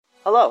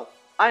Hello,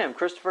 I am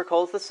Christopher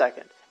Coles II,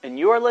 and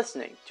you are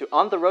listening to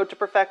On the Road to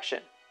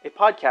Perfection, a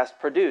podcast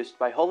produced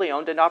by Wholly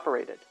Owned and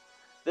Operated.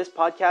 This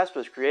podcast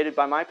was created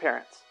by my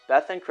parents,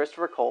 Beth and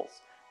Christopher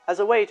Coles, as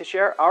a way to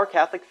share our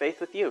Catholic faith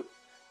with you,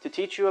 to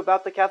teach you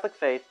about the Catholic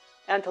faith,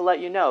 and to let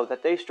you know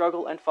that they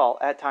struggle and fall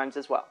at times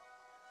as well.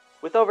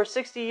 With over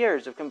 60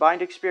 years of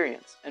combined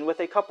experience, and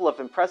with a couple of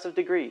impressive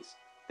degrees,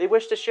 they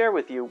wish to share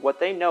with you what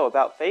they know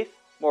about faith,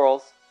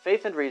 morals,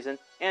 faith and reason,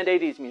 and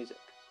 80s music.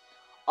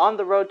 On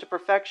the Road to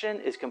Perfection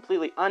is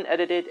completely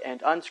unedited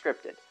and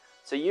unscripted,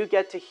 so you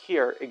get to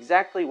hear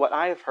exactly what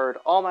I have heard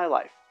all my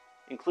life,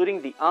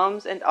 including the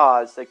ums and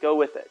ahs that go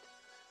with it.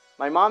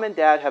 My mom and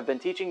dad have been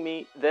teaching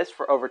me this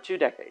for over 2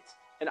 decades,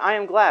 and I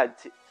am glad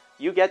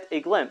you get a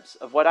glimpse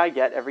of what I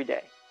get every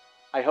day.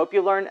 I hope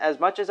you learn as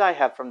much as I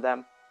have from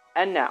them.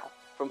 And now,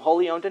 from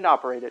Wholly Owned and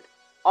Operated,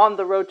 On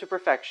the Road to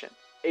Perfection,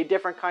 a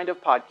different kind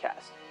of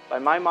podcast by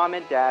my mom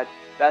and dad,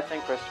 Beth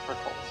and Christopher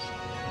Coles.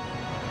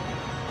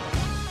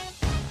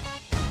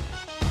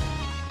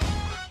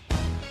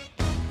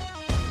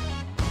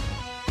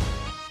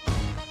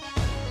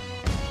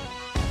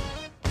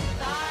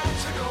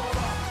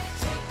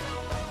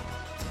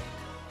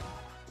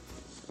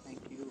 Thank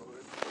you,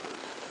 Lord,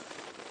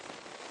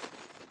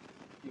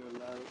 for your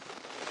love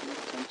and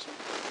attention.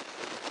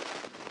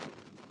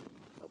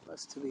 Help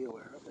us to be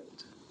aware of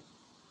it.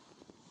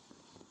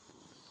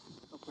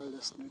 Help our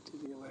listener to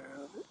be aware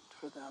of it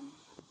for them.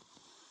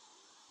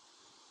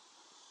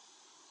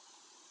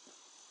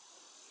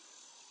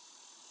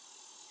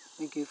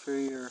 Thank you for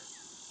your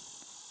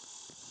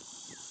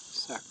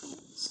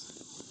sacraments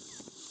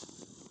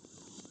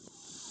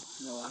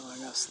and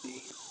allowing us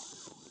the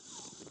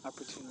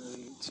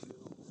opportunity to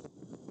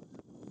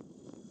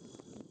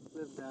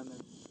live them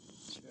and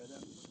share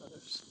them with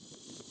others.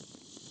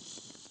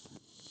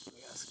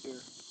 We ask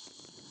your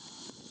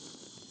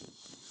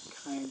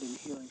kind and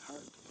healing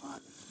heart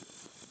upon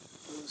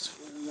those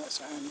for whom that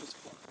sacrament is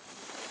born.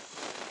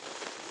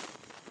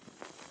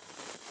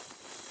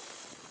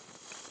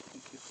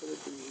 Thank you for the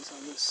breeze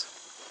on this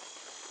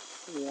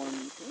warm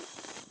evening.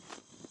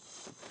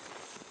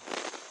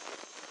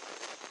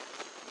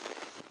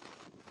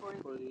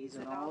 For these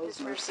and all his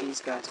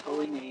mercies, God's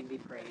holy name be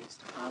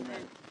praised.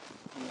 Amen.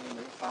 In the name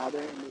of the Father,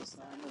 and the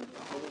Son, and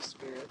the Holy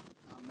Spirit.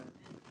 Amen.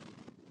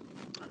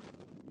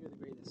 You're the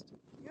greatest.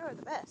 You're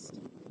the best.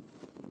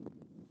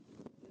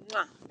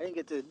 I didn't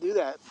get to do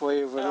that for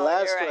you for the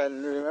last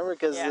one, remember,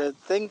 because the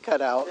thing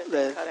cut out.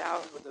 The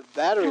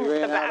battery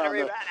ran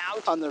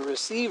out on the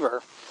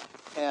receiver.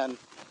 And,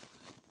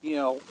 you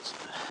know,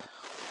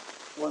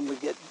 when we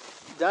get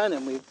done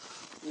and we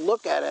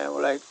look at it,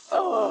 we're like,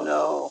 oh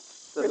no,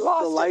 the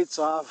light's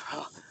off.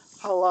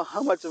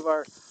 How much of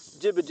our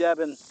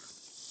jibba-jabbing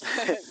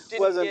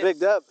wasn't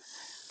picked up?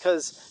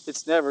 Because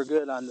it's never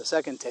good on the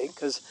second take,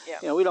 because,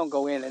 you know, we don't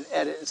go in and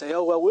edit and say,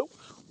 oh, well,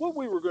 what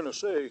we were going to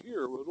say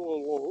here was blah,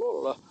 blah,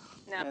 blah, blah.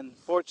 No. And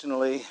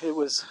fortunately, it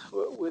was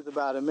with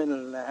about a minute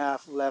and a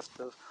half left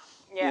of,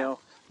 you know,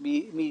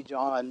 me,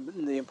 John.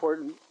 The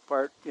important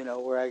part, you know,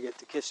 where I get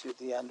to kiss you at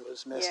the end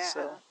was missed. Yeah.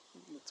 So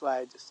that's why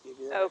I just gave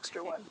you that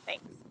extra one.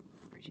 Thanks.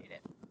 Appreciate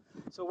it.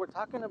 So we're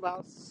talking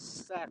about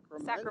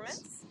sacraments.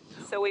 Sacraments.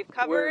 So we've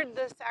covered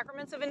the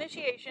sacraments of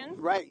initiation.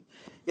 Right.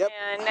 Yep.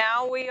 And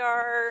now we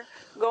are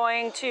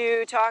going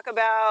to talk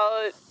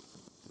about,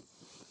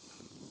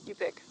 you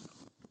pick.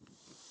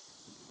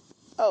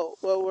 Oh,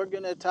 well, we're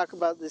going to talk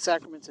about the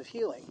sacraments of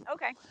healing.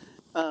 Okay.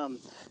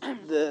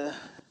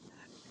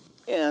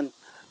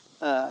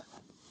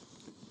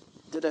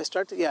 Did I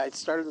start? I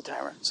started the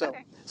timer. So,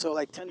 so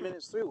like 10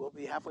 minutes through, we'll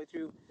be halfway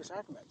through the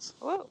sacraments.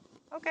 Whoa.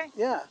 Okay.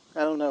 Yeah. I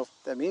don't know if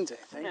that means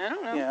anything. I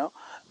don't know. You know.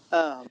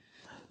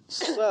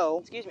 So.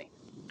 Excuse me.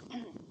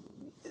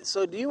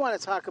 So, do you want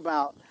to talk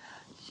about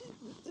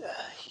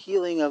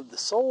healing of the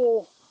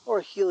soul or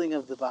healing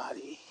of the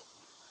body?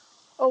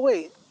 Oh,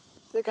 wait.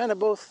 They're kind of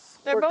both.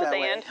 They're both that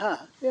and. Way, huh?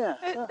 Yeah.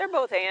 They're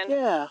both and.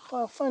 Yeah.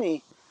 Well,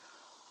 funny.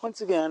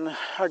 Once again,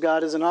 our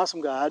God is an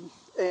awesome God,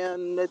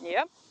 and I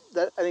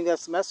think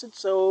that's the message.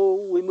 So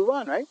we move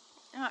on, right?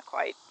 Not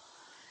quite.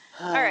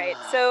 All right.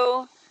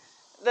 So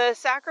the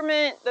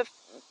sacrament.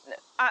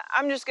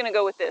 I'm just going to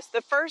go with this.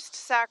 The first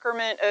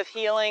sacrament of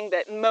healing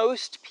that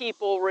most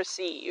people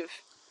receive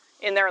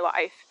in their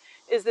life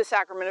is the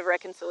sacrament of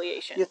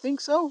reconciliation. You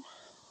think so?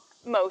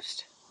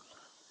 Most.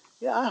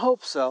 Yeah, I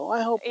hope so.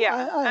 I hope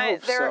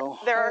so.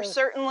 There are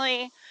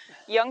certainly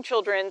young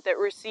children that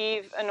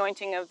receive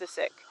anointing of the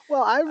sick.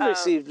 Well, I've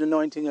received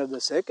anointing of the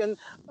sick, and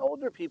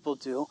older people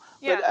do.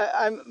 Yeah.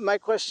 But my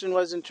question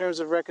was in terms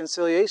of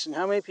reconciliation.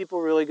 How many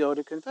people really go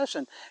to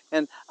confession?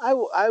 And I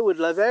would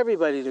love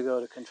everybody to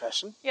go to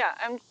confession. Yeah,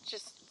 I'm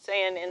just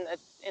saying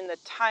in the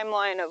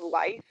timeline of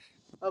life.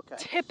 Okay.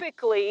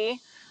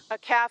 Typically, a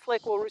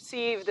Catholic will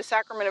receive the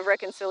sacrament of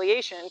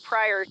reconciliation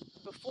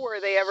before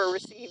they ever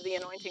receive the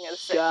anointing of the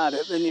sick. Got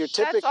it. And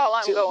that's all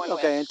I'm going with.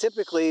 Okay, and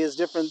typically is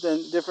different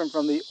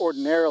from the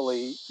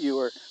ordinarily you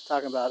were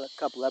talking about a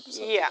couple episodes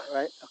ago,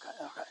 right?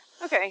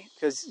 Okay.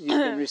 Because you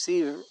can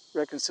receive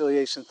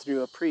reconciliation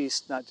through a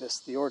priest, not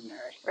just the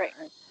ordinary. Right.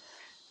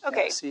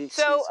 Okay. Yeah,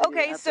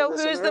 so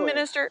who's the earlier,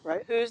 minister?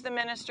 Right? Who's the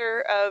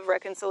minister of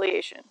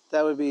reconciliation?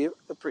 That would be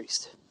a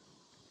priest.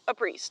 A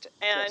priest,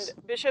 and Yes.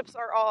 bishops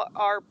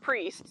are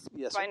priests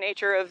Yes, by sir.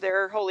 nature of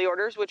their holy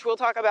orders, which we'll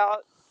talk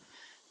about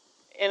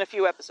in a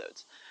few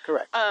episodes.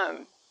 Correct.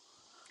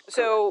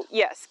 So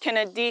yes, can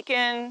a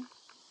deacon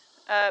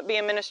be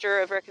a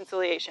minister of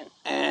reconciliation?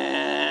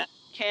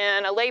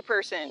 Can a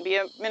layperson be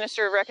a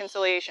minister of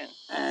reconciliation?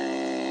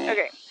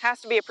 Okay,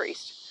 has to be a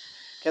priest.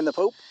 Can the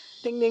Pope?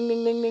 Ding, ding,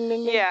 ding, ding, ding,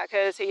 ding, ding. Yeah,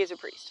 because he is a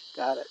priest.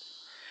 Got it.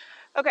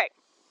 Okay.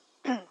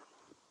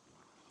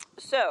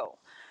 So,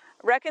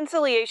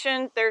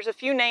 reconciliation, there's a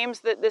few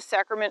names that this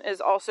sacrament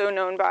is also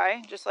known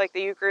by, just like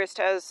the Eucharist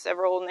has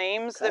several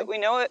names that we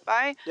know it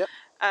by. Yep.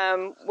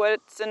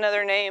 What's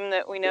another name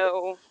that we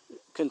know?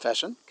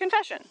 Confession.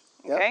 Confession.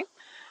 Yep. Okay.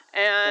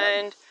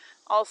 And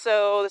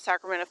also the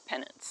sacrament of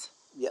penance.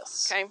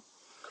 Yes. Okay.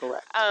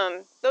 Correct.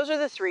 Those are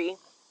the three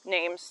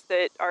names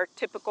that are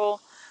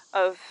typical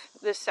of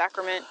this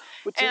sacrament.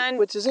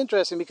 Which is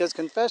interesting because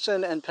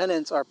confession and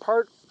penance are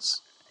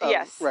parts of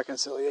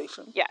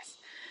reconciliation. Yes.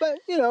 But,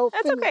 you know,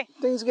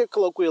 things get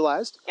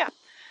colloquialized. Yeah.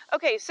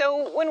 Okay,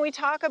 so when we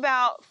talk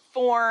about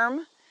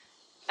form...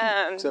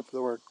 except for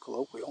the word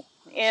colloquial.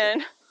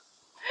 In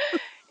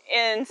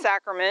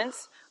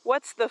sacraments,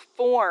 what's the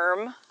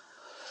form?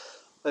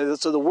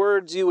 So the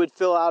words you would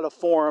fill out a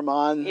form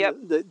on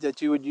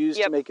that you would use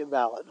to make it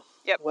valid.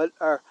 Yep.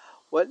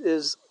 What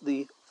is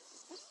the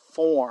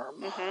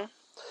form?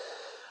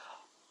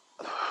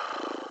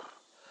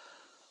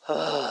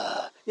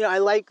 You know, I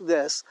like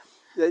this.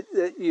 That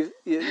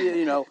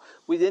you know,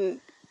 we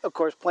didn't, of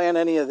course, plan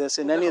any of this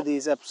in any of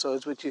these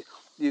episodes, but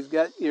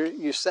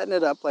you're setting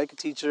it up like a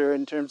teacher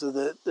in terms of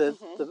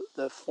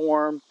the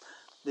form,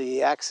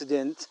 the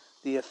accident,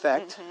 the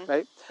effect,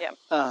 right? Yep.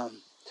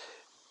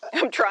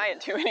 I'm trying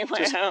to anyway.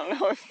 I don't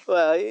know.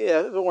 Well,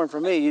 yeah, if it weren't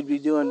for me, you'd be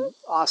doing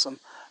awesome.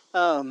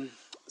 But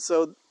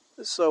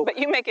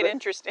you make it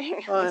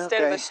interesting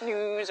instead of a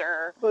snooze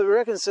or. Well,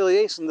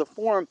 reconciliation, the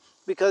form,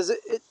 because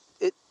it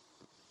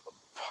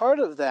part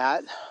of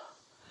that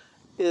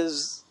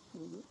is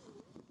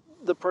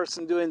the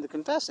person doing the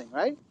confessing,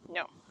 right?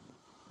 No.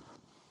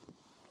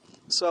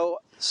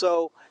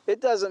 So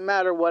it doesn't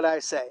matter what I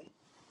say.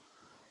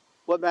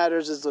 What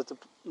matters is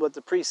what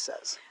the priest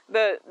says.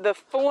 The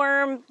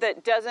form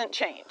that doesn't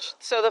change.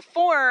 So the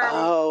form.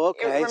 Oh,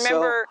 okay.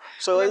 Remember,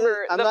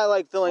 I'm not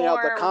like filling out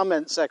the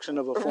comment section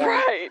of a form.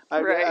 Right.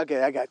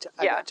 Okay, I got you.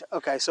 I got you.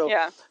 Okay, so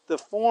the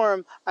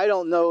form. I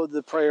don't know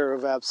the prayer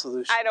of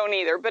absolution. I don't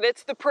either, but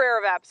it's the prayer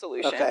of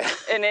absolution,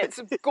 and it's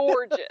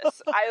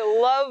gorgeous. I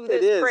love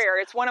this prayer.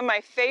 It's one of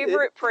my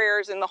favorite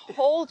prayers in the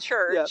whole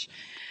church,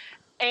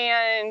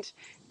 and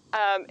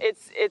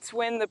it's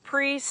when the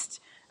priest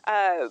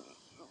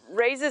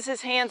raises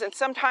his hands, and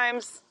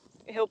sometimes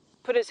he'll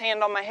put his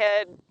hand on my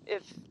head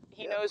if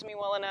he knows me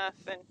well enough,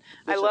 and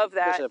I love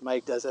that. Bishop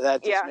Mike does it.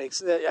 That just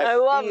makes it. I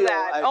love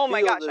that. Oh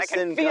my gosh, I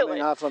can feel it.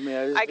 Off of me.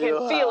 I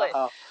can feel it.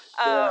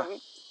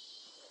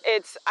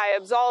 It's I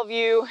absolve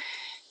you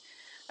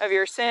of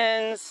your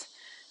sins,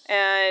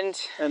 and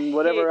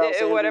whatever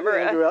else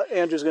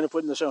Andrew's going to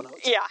put in the show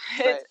notes. Yeah,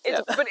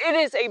 but it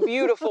is a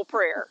beautiful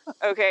prayer.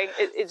 Okay,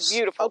 it's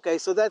beautiful. Okay,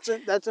 so that's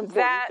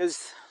important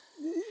because.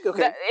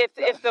 Okay.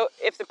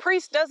 If the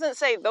priest doesn't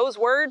say those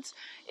words,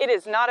 it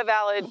is not a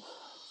valid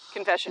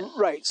confession.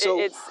 Right. So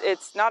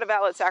it's not a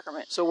valid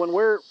sacrament.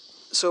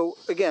 So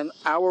again,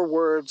 our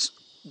words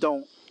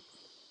don't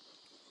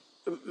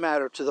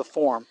matter to the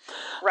form.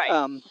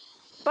 Right.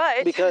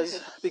 But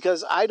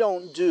because I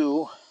don't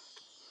do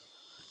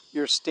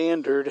your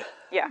standard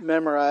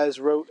memorized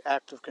rote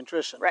act of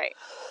contrition. Right.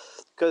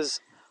 Because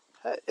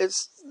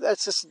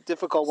that's just a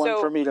difficult one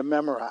for me to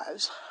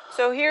memorize.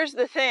 So here's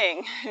the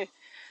thing.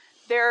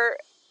 The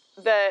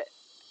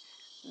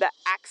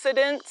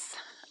accidents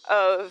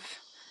of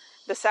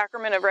the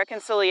sacrament of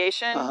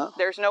reconciliation.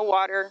 There's no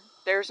water.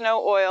 There's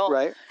no oil.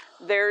 Right.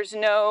 There's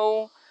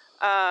no.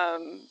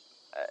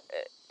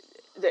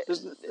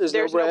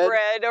 There's no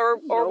bread or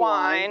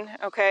wine.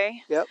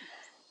 Okay. Yep.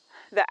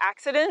 The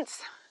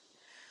accidents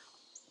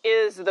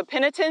is the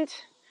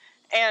penitent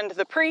and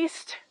the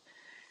priest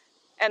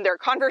and their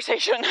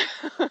conversation.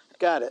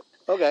 Got it.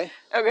 Okay.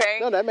 Okay.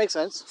 No, that makes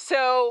sense.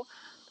 So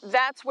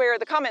that's where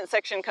the comment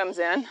section comes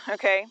in.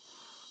 Okay.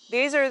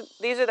 These are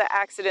the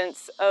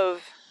accidents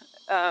of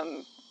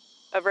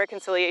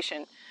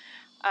reconciliation.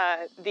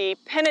 The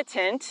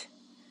penitent,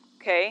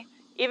 okay,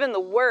 even the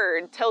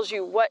word tells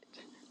you what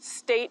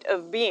state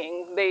of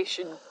being they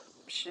should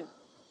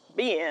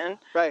be in.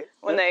 Right.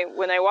 When they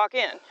walk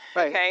in.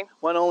 Right. Okay.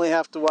 One only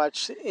have to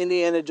watch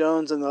Indiana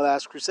Jones and the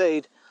Last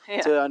Crusade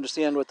to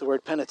understand what the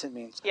word penitent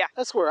means. Yeah.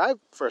 That's where I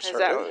first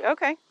heard it.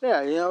 Okay. Yeah,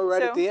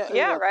 right at the end.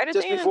 Yeah, right at the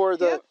end. Just before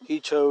he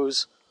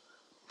chose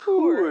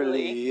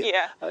poorly.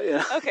 Yeah.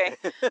 Okay.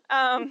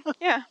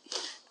 Yeah.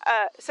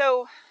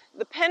 So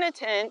the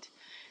penitent,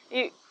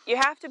 you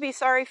have to be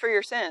sorry for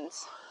your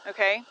sins.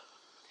 Okay.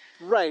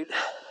 Right.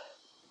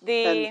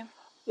 I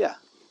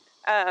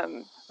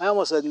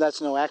almost said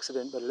that's no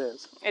accident, but it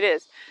is. It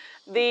is.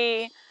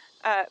 The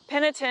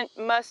penitent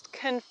must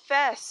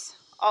confess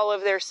all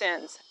of their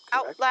sins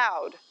out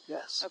loud.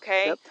 Yes.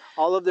 Okay. Yep.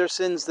 All of their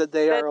sins that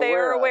they are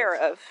aware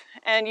of.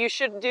 And you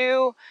should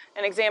do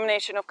an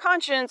examination of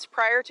conscience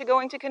prior to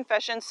going to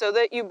confession so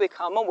that you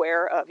become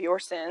aware of your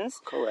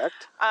sins.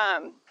 Correct.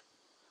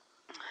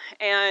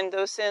 And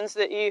those sins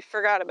that you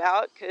forgot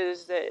about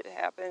because it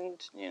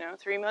happened,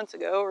 3 months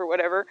ago or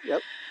whatever.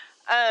 Yep.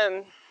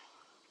 And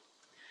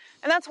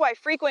that's why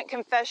frequent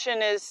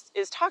confession is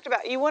talked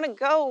about. You want to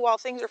go while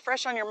things are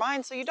fresh on your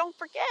mind so you don't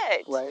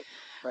forget. Right.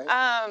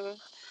 Right.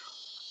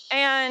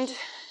 And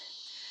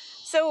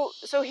so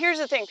here's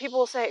the thing. People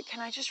will say, "Can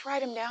I just write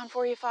them down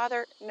for you,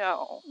 Father?"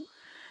 No.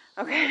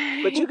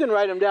 Okay. But you can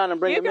write them down and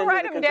bring them in. You can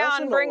write them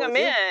down and bring them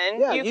in.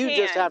 Yeah, you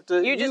just have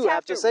to. You just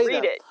have to say read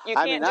them. it. You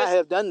can't I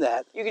have done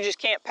that. You just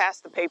can't pass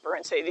the paper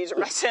and say, "These are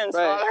my sins,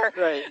 Father."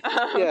 Right.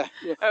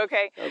 Yeah.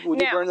 Okay. Would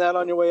you burn that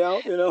on your way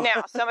out?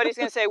 Now somebody's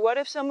going to say, "What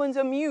if someone's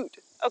a mute?"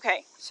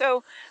 Okay,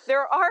 so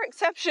there are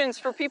exceptions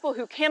for people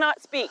who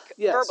cannot speak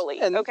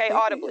verbally,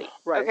 audibly.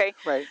 Right, okay,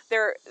 right.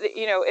 There,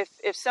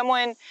 if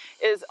someone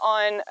is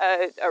on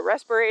a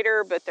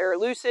respirator but they're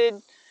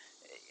lucid,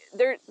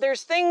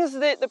 there's things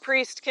that the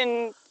priest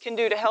can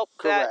do to help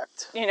that,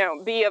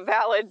 be a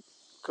valid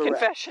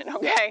confession.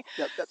 Okay,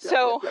 yep,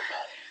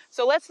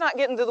 so let's not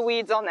get into the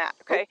weeds on that.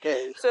 Okay.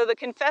 So the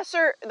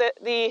confessor,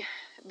 the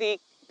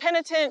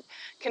penitent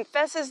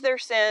confesses their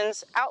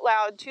sins out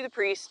loud to the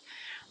priest.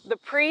 The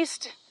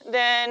priest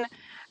then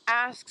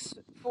asks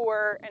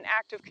for an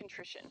act of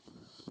contrition.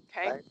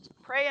 Okay? Right.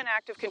 Pray an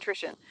act of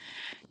contrition.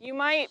 You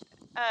might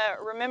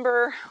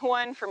remember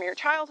one from your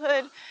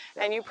childhood,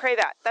 and you pray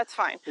that. That's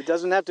fine. It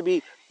doesn't have to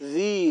be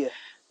the.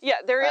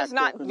 Yeah, there is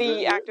not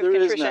the act of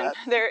contrition.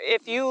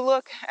 If you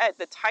look at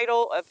the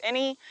title of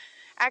any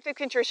act of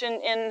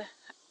contrition in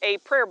a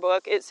prayer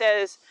book, it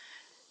says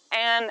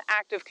an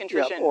act of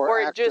contrition,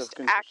 or just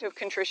act of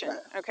contrition.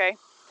 Right. Okay.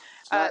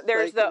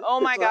 There's oh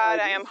my God,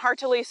 I am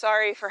heartily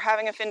sorry for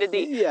having offended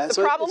thee. Yeah, the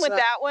problem with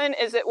that one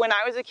is that when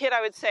I was a kid,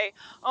 I would say,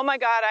 oh my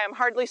God, I am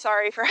hardly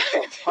sorry for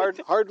having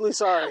offended Hardly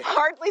sorry.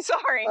 Hardly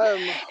sorry.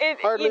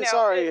 Hardly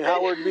sorry,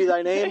 Howard be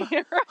thy name.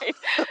 Right.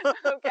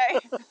 Okay.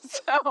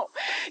 So,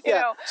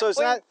 so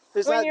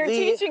it's when you're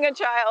teaching a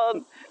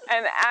child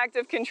an act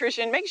of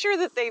contrition, make sure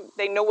that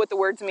they know what the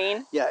words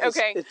mean. Yeah.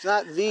 It's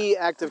not the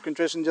act of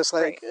contrition, just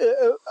like...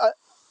 Right.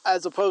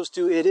 As opposed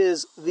to it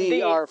is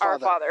the Our Father. Our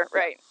Father,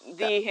 right.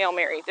 The Hail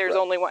Mary. There's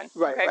only one.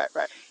 Right, okay?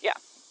 right. Yeah.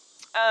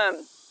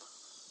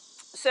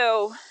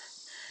 So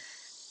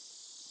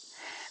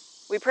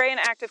we pray an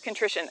act of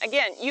contrition.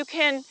 Again, you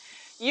can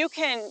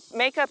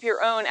make up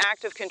your own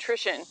act of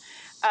contrition.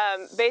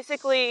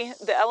 Basically,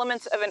 the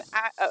elements of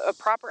a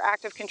proper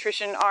act of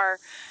contrition are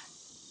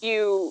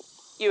you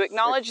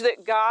acknowledge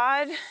that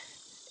God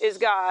is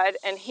God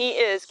and He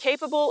is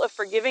capable of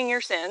forgiving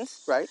your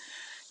sins. Right.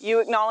 You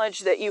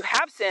acknowledge that you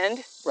have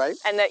sinned, right,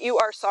 and that you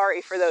are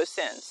sorry for those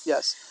sins.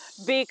 Yes.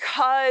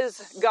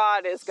 Because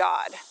God is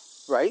God.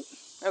 Right.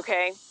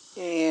 Okay.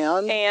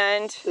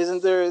 And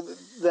isn't there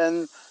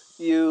then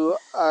you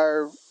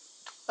are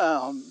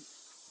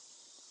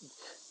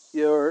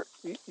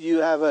you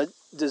have a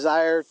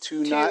desire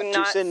to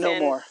sin no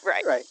more.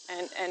 Right. Right.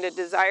 And a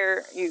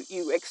desire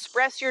you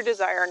express your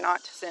desire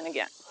not to sin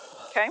again.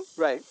 Okay?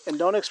 Right. And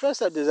don't express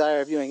that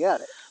desire if you ain't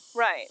got it.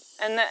 Right.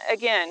 And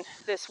again,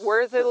 this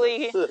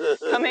worthily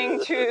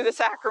coming to the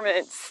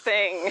sacraments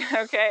thing,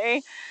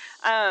 okay?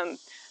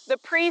 The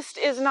priest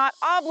is not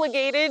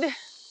obligated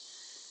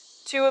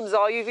to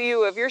absolve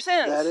you of your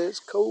sins. That is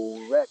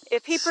correct.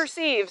 If he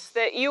perceives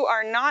that you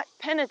are not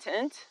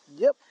penitent,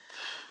 yep,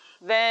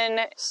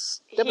 then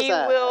he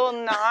will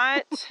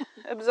not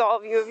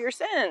absolve you of your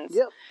sins.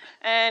 Yep.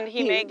 And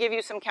he may give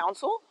you some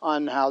counsel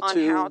on how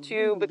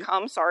to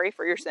become sorry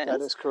for your sins.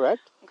 That is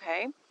correct.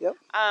 Okay. Yep.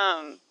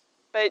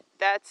 But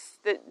that's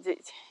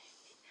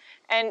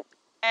and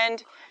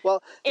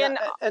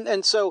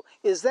so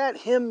is that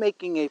him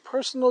making a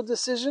personal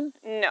decision?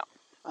 No.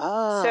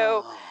 Ah.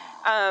 So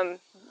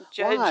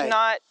judge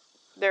not,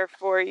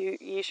 therefore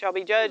ye shall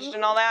be judged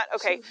and all that.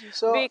 Okay.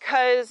 So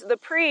because the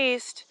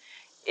priest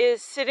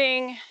is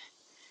sitting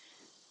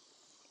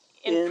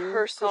in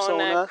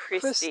persona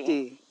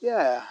Christi.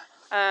 Yeah.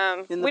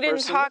 We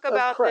didn't talk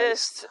about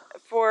this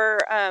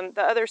for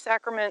the other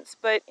sacraments,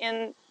 but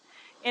in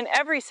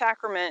every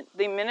sacrament,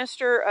 the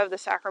minister of the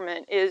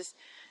sacrament is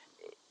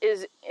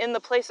in the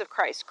place of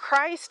Christ.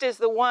 Christ is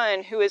the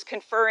one who is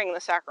conferring the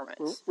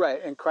sacraments.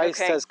 Right, and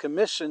Christ has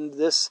commissioned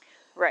this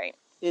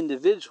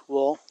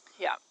individual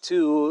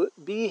to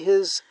be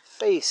his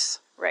face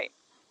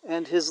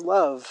and his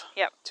love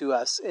to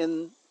us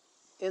in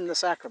the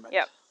sacrament.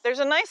 Yep. There's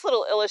a nice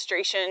little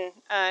illustration.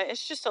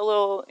 It's just a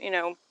little,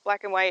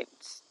 black and white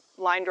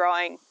line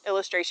drawing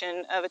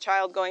illustration of a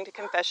child going to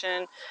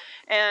confession,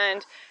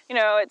 and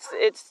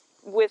it's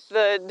with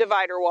the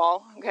divider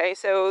wall. Okay,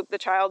 so the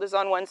child is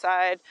on one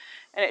side,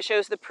 and it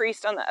shows the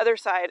priest on the other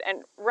side,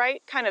 and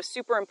right kind of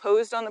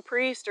superimposed on the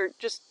priest, or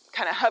just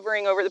kind of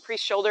hovering over the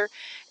priest's shoulder,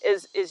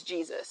 is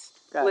Jesus.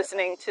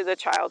 listening to the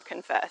child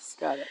confess.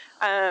 Got it.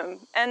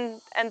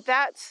 And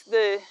that's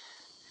the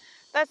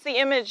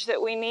image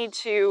that we need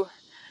to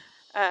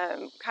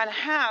kind of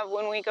have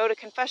when we go to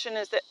confession,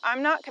 is that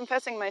I'm not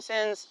confessing my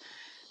sins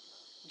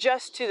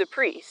just to the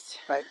priest.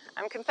 Right.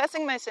 I'm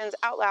confessing my sins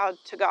out loud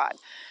to God.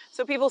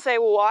 So people say,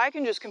 well, I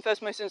can just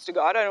confess my sins to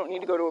God. I don't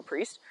need to go to a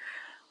priest.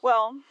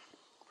 Well,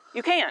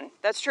 you can.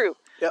 That's true.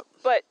 Yep.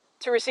 But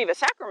to receive a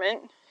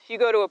sacrament, you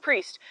go to a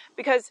priest,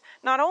 because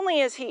not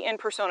only is he in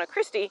persona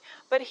Christi,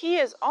 but he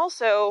is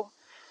also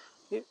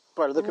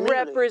part of the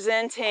community,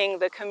 representing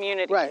the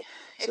community. Right.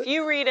 If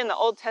you read in the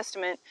Old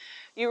Testament,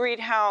 you read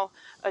how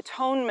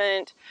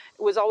atonement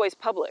was always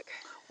public.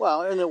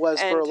 Well, and it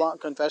was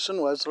confession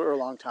was for a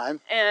long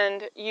time.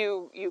 And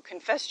you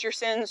confessed your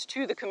sins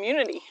to the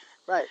community.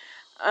 Right.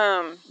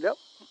 Yep.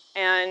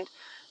 And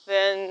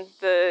then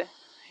the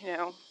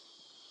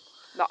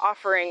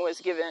offering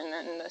was given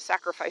and the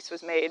sacrifice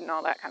was made and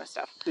all that kind of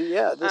stuff.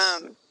 Yeah.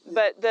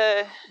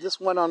 This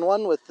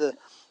one-on-one with the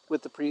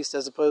priest,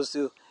 as opposed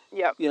to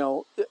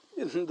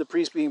the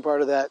priest being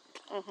part of that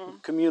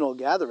communal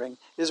gathering,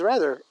 is a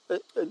rather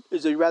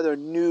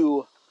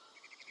new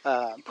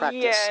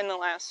practice. Yeah, in the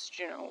last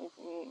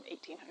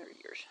 1800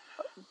 years.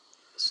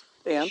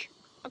 And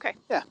okay.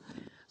 Yeah.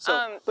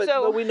 So,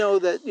 but we know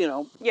that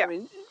Yeah.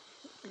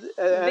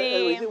 I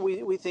mean,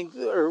 we think,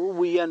 or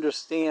we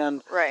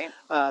understand. Right.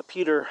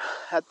 Peter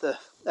at the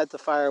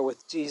fire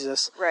with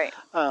Jesus. Right.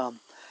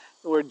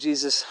 Where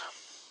Jesus,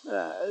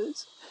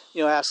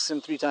 asks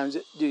him 3 times,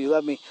 "Do you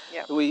love me?"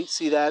 Yep. We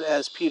see that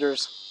as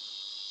Peter's,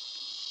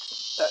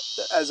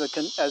 as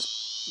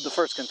the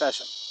first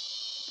confession.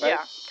 Right?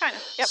 Yeah, kind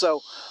of. Yep.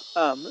 So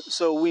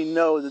we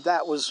know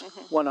that was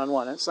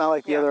one-on-one. It's not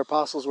like the other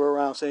apostles were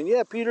around saying,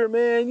 "Yeah, Peter,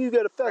 man, you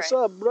got to fess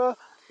up, bruh."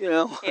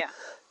 Yeah.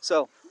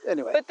 So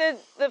anyway. But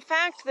the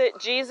fact that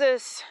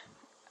Jesus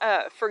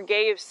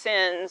forgave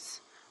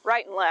sins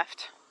right and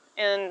left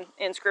in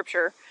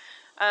Scripture,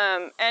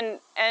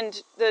 and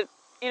the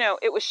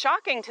it was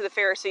shocking to the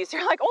Pharisees.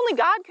 They're like, only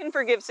God can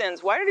forgive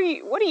sins. What are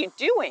you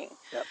doing?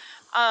 Yep.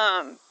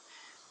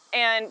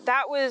 And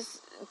that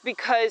was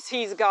because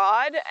he's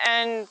God,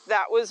 and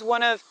that was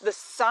one of the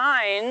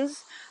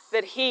signs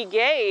that he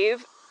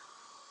gave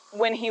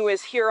when he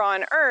was here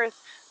on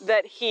earth,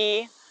 that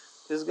he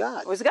is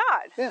God. Was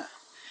God. Yeah.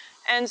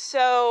 And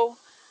so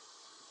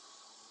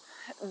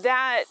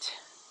that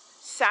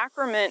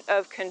sacrament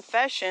of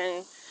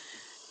confession,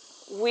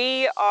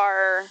 we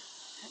are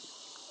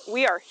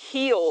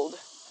healed.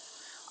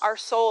 Our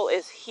soul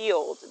is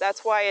healed.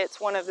 That's why it's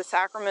one of the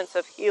sacraments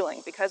of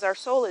healing, because our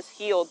soul is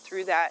healed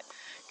through that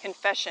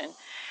confession.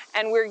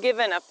 And we're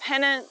given a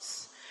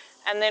penance,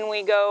 and then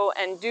we go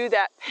and do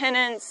that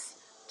penance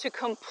to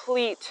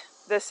complete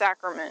the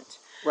sacrament.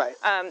 Right.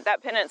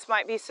 That penance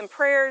might be some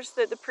prayers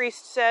that the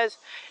priest says.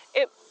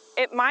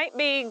 It might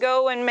be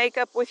go and make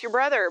up with your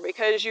brother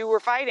because you were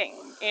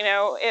fighting.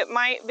 It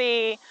might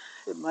be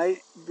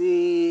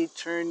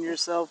turn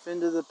yourself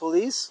into the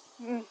police.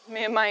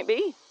 It might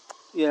be.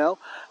 And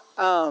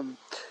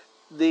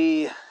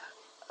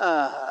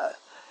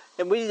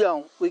we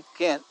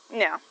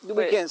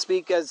can't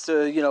speak as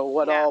to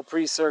what all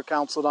priests are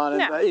counseled on,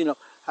 and No.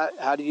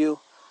 how do you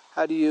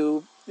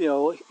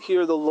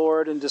hear the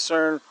Lord and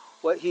discern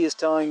what He is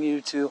telling you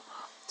to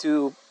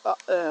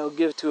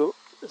give to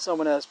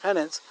someone as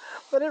penance.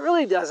 But it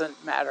really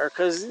doesn't matter,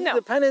 because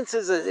the penance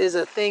is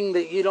a thing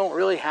that you don't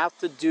really have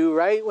to do,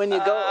 right? When you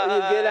you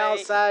get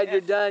outside,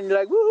 you're done, you're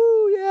like,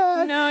 woohoo,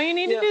 yeah. No, you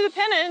need to do the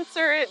penance,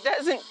 or it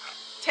doesn't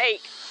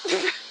take.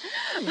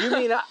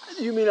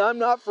 You mean I'm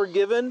not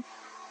forgiven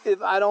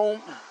if I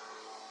don't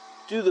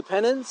do the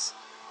penance?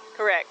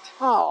 Correct.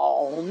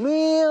 Oh,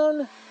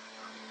 man.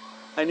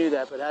 I knew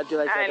that, but how'd you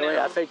like that? The way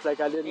I faked like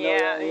I didn't know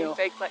that. Yeah, you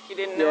faked like you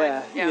didn't know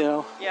it.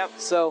 Yeah. Yep.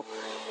 So,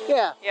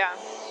 yeah. Yeah.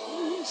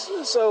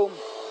 So,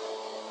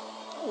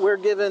 we're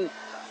given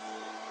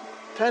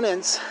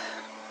penance.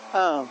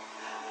 And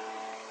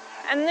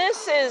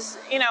this is,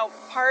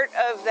 part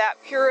of that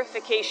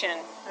purification,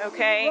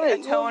 okay? Right.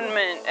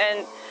 Atonement.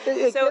 And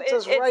it so gets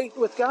us right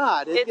with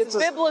God. It's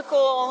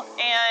biblical,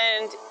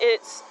 and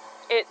it's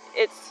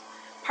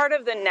part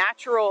of the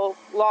natural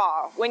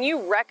law. When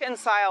you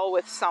reconcile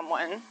with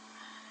someone,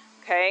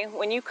 okay,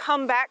 when you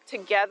come back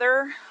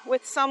together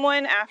with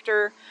someone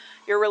after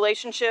your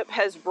relationship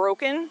has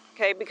broken,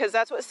 okay, because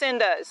that's what sin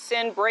does.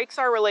 Sin breaks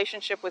our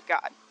relationship with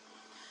God,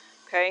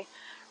 okay?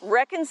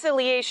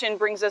 Reconciliation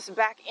brings us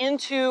back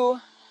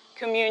into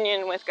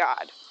communion with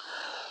God.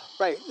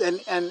 Right,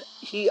 and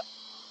He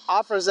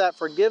offers that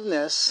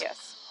forgiveness.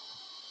 Yes.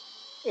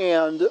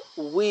 And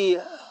we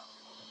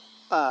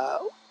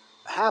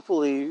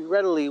happily,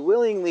 readily,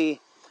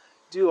 willingly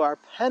do our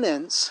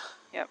penance.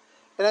 Yep.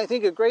 And I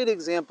think a great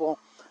example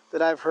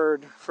that I've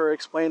heard for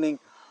explaining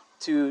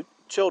to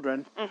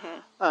children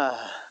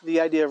the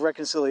idea of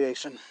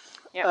reconciliation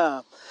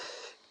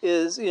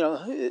is,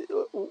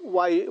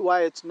 why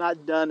it's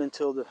not done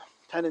until the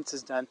penance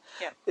is done,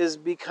 is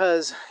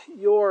because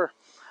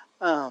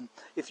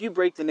if you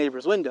break the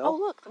neighbor's window. Oh,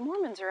 look, the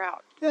Mormons are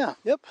out. Yeah.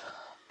 Yep.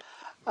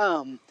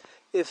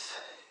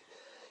 If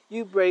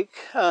you break.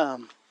 I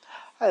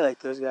like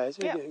those guys.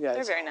 They're good guys.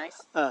 They're very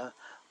nice.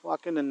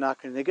 Walking and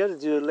knocking. They got to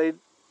do it late,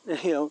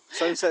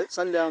 sunset,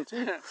 sundown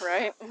too.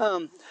 Right.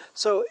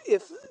 So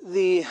if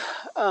the,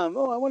 I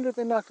wonder if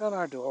they knocked on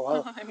our door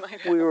while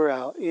we were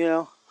out.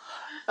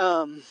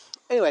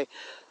 Anyway,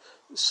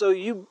 so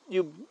you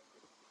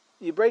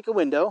break a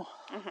window.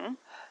 Mm-hmm.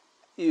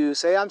 You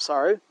say, "I'm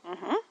sorry."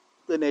 Mm-hmm.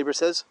 The neighbor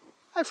says,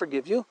 "I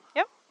forgive you."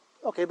 Yep.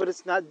 Okay, but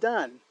it's not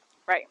done.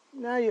 Right.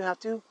 Now you have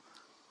to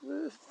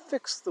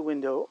fix the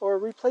window or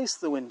replace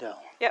the window.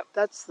 Yep.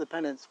 That's the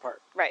penance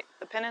part. Right.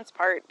 The penance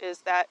part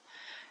is that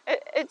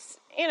it's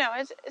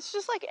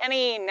just like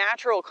any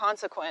natural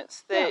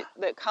consequence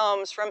that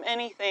comes from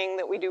anything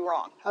that we do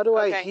wrong. How do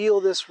I heal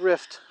this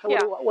rift?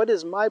 What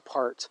is my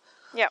part?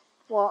 Yeah.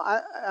 Well,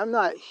 I'm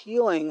not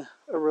healing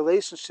a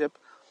relationship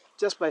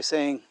just by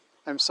saying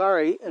I'm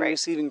sorry and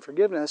receiving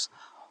forgiveness.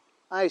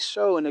 I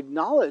show and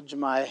acknowledge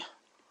my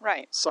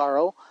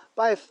sorrow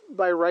by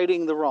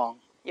righting the wrong.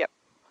 Yep.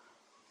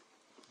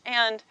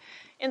 And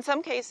in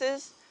some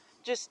cases,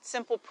 just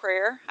simple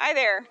prayer. Hi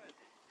there.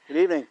 Good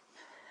evening.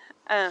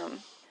 In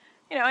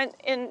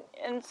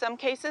some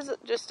cases,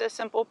 just a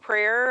simple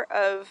prayer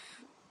of,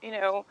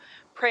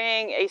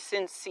 praying a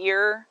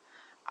sincere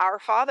Our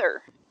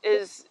Father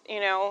is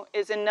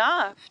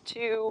enough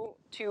to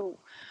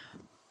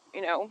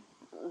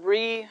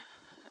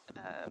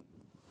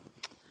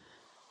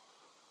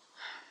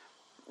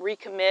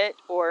recommit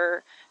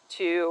or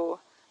to,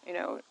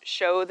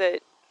 show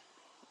that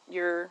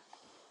you're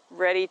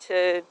ready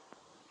to,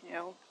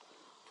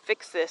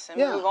 fix this and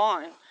move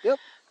on. Yep.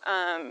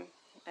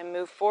 And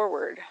move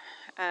forward.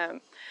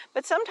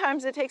 But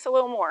sometimes it takes a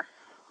little more,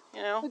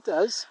 It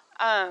does.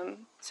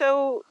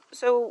 So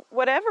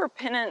whatever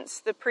penance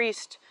the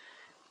priest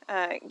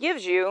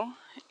gives you,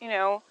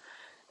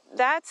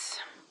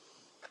 that's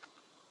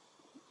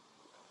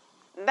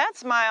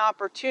my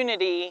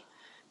opportunity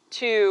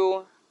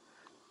to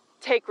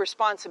take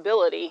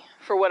responsibility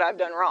for what I've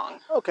done wrong.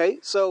 Okay,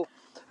 so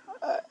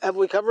have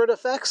we covered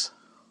effects?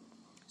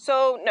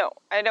 So no,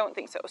 I don't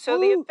think so. So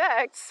the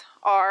effects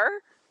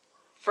are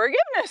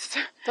forgiveness.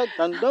 Dun,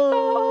 dun,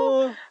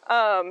 dun.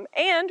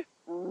 And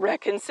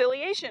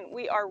reconciliation.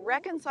 We are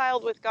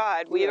reconciled with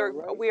God. We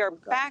are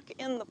back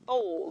in the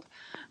fold.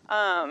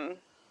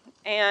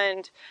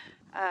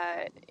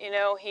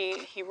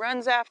 He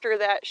runs after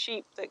that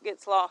sheep that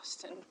gets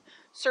lost and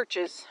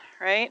searches,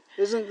 right?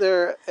 Isn't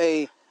there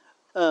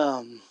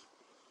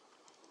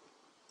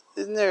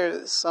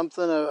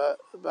something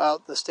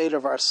about the state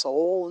of our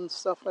soul and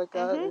stuff like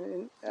that?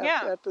 Mm-hmm.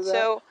 After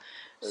that?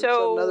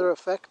 So another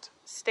effect?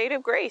 State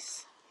of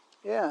grace.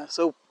 Yeah,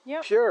 so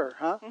pure,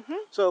 huh? Mm-hmm.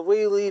 So if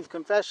we leave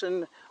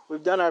confession,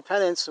 we've done our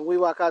penance, and we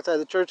walk outside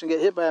the church and get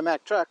hit by a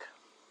Mack truck,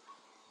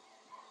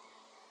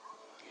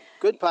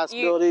 good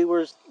possibility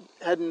we're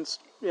heading,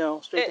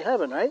 straight to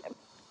heaven, right?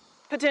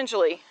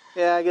 Potentially.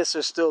 Yeah, I guess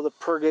there's still the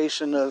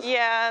purgation of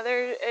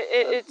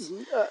it's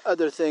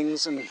other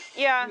things, and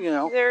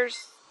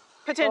there's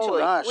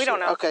potentially. Oh, gosh. We don't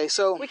know. Okay,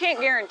 so we can't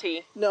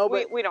guarantee. No,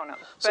 but we don't know.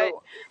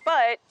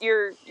 But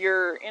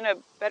you're in a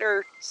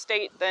better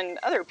state than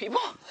other people.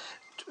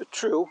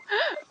 True.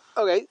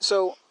 Okay,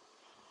 so,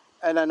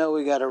 and I know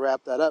we got to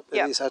wrap that up.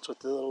 At least that's what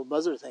the little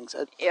buzzer thing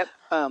said. Yep.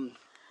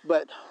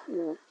 But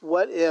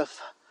what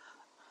if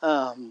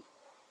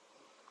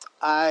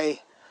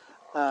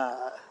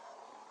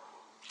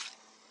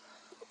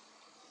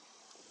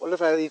what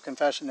if I leave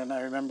confession and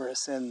I remember a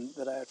sin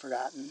that I had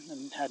forgotten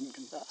and hadn't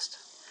confessed?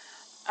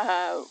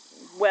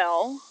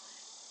 Well,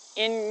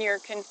 in your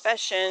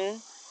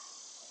confession,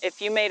 if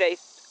you made a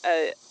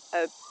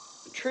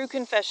true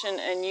confession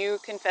and you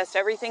confessed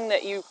everything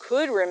that you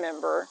could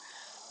remember,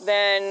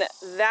 then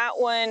that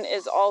one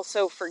is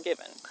also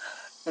forgiven.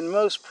 And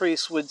most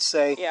priests would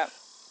say,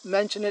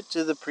 mention it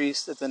to the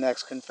priest at the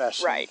next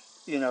confession. Right.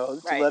 To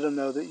let him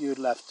know that you had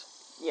left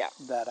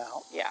that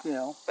out. Yeah.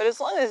 You But as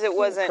long as it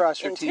wasn't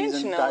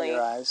intentionally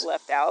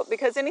left out,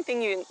 because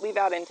anything you leave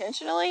out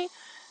intentionally,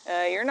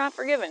 you're not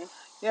forgiven.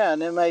 Yeah,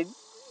 and it might,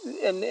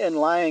 and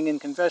lying in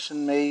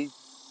confession may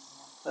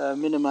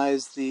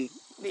minimize the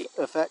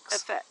effects.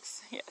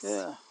 Effects, yes.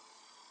 Yeah.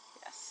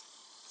 Yes.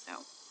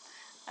 So,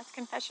 that's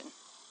confession.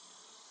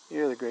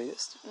 You're the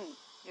greatest.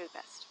 You're the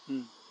best.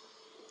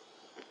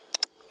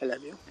 I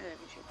love you. I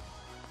love you too.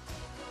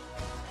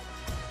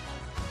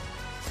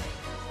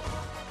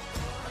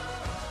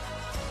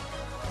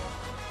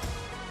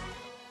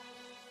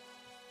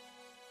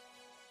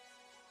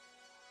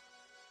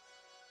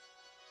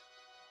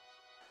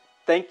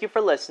 Thank you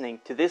for listening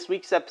to this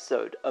week's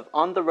episode of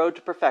On the Road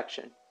to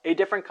Perfection, a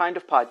different kind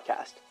of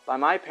podcast by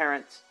my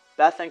parents,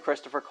 Beth and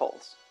Christopher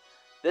Coles.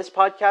 This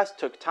podcast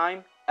took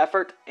time,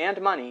 effort,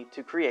 and money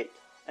to create,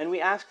 and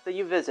we ask that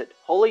you visit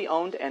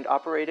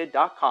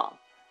holyownedandoperated.com.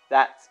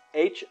 That's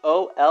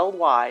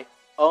HOLY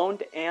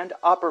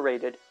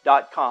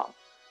ownedandoperated.com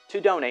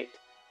to donate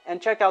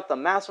and check out the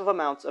massive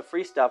amounts of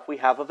free stuff we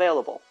have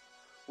available.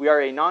 We are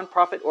a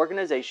non-profit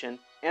organization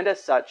and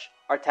as such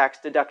are tax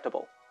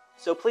deductible.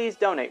 So please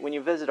donate when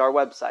you visit our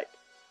website.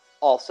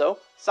 Also,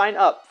 sign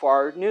up for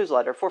our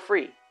newsletter for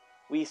free.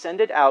 We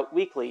send it out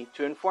weekly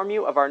to inform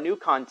you of our new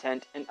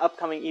content and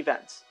upcoming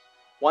events.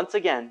 Once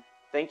again,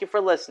 thank you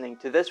for listening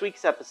to this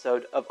week's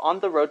episode of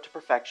On the Road to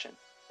Perfection,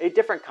 a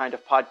different kind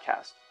of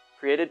podcast,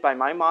 created by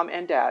my mom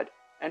and dad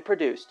and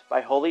produced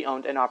by Wholly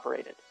Owned and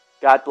Operated.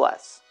 God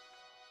bless.